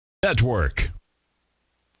Network.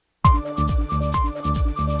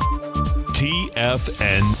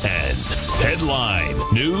 TFNN. Headline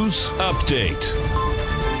News Update.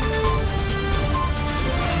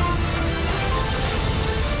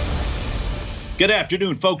 Good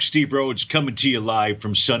afternoon, folks. Steve Rhodes coming to you live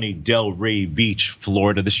from sunny Delray Beach,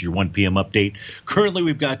 Florida. This is your 1 p.m. update. Currently,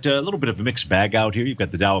 we've got a little bit of a mixed bag out here. You've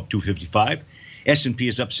got the Dow up 255. S&P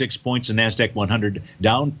is up 6 points. The NASDAQ 100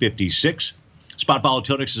 down 56. Spot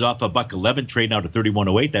volatility is off $1.11, trading out at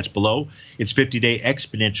 31.08. That's below its 50-day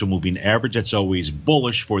exponential moving average. That's always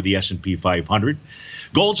bullish for the S&P 500.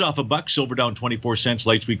 Gold's off $1, silver down 24 cents.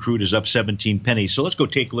 Light sweet crude is up 17 pennies. So let's go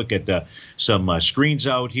take a look at some screens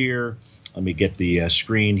out here. Let me get the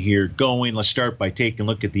screen here going. Let's start by taking a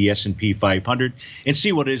look at the S&P 500 and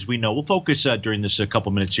see what it is we know. We'll focus during this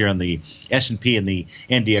couple minutes here on the S&P and the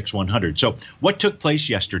NDX 100. So what took place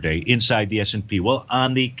yesterday inside the S&P? Well,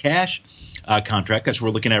 on the cash contract, that's what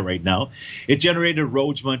we're looking at right now, it generated a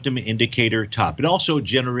Rhodes Momentum Indicator top. It also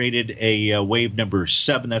generated a wave number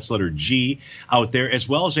 7, that's letter G, out there, as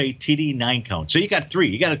well as a TD9 count. So you got 3.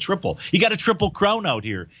 You got a triple. You got a triple crown out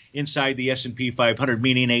here inside the S&P 500,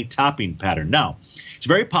 meaning a topping pattern. Now, it's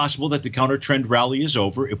very possible that the counter trend rally is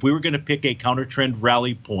over. If we were going to pick a counter trend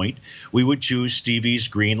rally point, we would choose Stevie's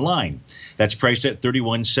green line. That's priced at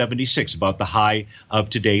 31.76, about the high of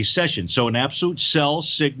today's session. So an absolute sell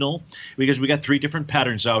signal, because we got 3 different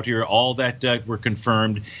patterns out here, all that were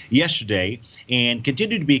confirmed yesterday and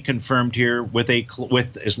continue to be confirmed here with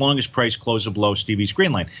as long as price closes below Stevie's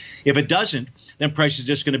green line. If it doesn't, then price is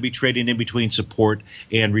just going to be trading in between support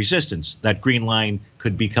and resistance. That green line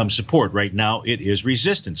could become support. Right now, it is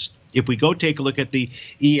resistance. If we go take a look at the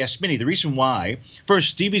ES Mini, the reason why, first,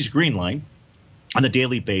 Stevie's green line on the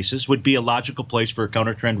daily basis would be a logical place for a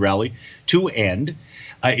counter trend rally to end.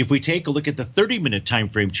 If we take a look at the 30-minute time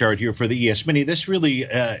frame chart here for the ES Mini, this really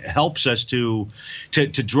helps us to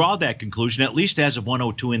draw that conclusion, at least as of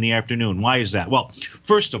 1:02 in the afternoon. Why is that? Well,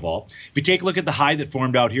 first of all, if you take a look at the high that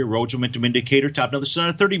formed out here, Rhodes Momentum Indicator top. Now, this is on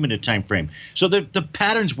a 30-minute time frame, so the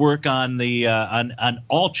patterns work on the on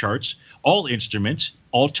all charts, all instruments,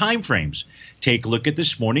 all time frames. Take a look at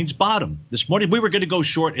this morning's bottom. This morning, we were going to go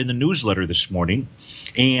short in the newsletter this morning,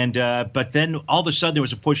 and but then all of a sudden there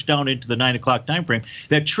was a push down into the 9 o'clock time frame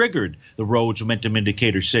that triggered the Rhodes Momentum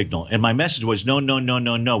Indicator signal. And my message was, no, no, no,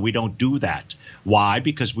 no, no, we don't do that. Why?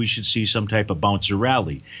 Because we should see some type of bounce or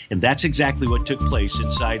rally. And that's exactly what took place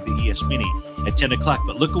inside the ES Mini at 10 o'clock.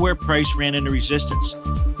 But look at where price ran into resistance.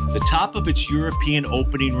 The top of its European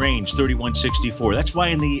opening range, 31.64. That's why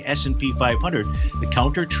in the S&P 500, the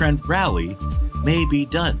counter trend rally may be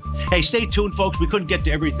done. Hey, stay tuned, folks. We couldn't get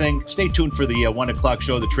to everything. Stay tuned for the 1 o'clock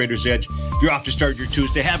show, The Trader's Edge. If you're off to start your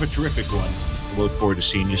Tuesday, have a terrific one. We'll look forward to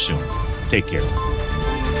seeing you soon. Take care.